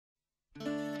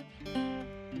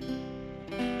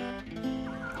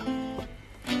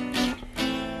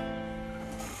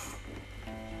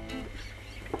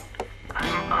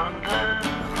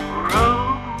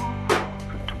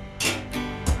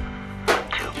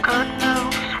God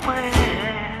knows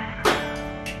where.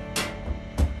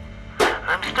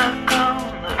 I'm stuck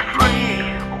on the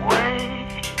freeway.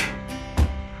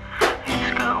 It's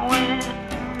going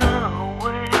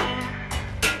nowhere.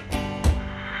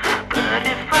 But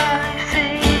if I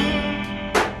see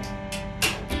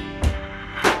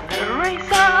the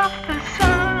rays of the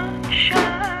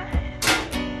sunshine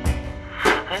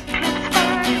eclipsed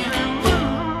by the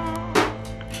moon,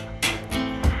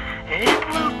 it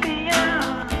will be a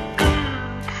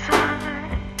good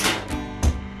sign.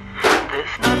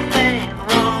 There's nothing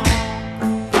wrong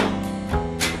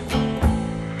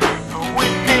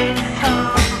with this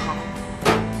song.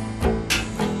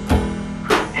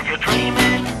 If you're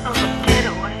dreaming of a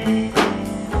getaway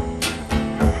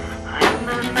and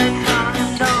the nights are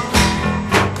long,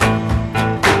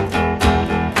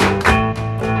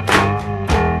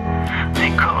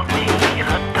 they call me a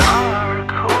dark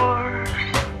horse,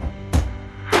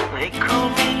 they call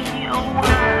me a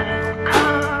wild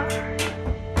card,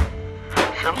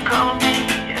 some call me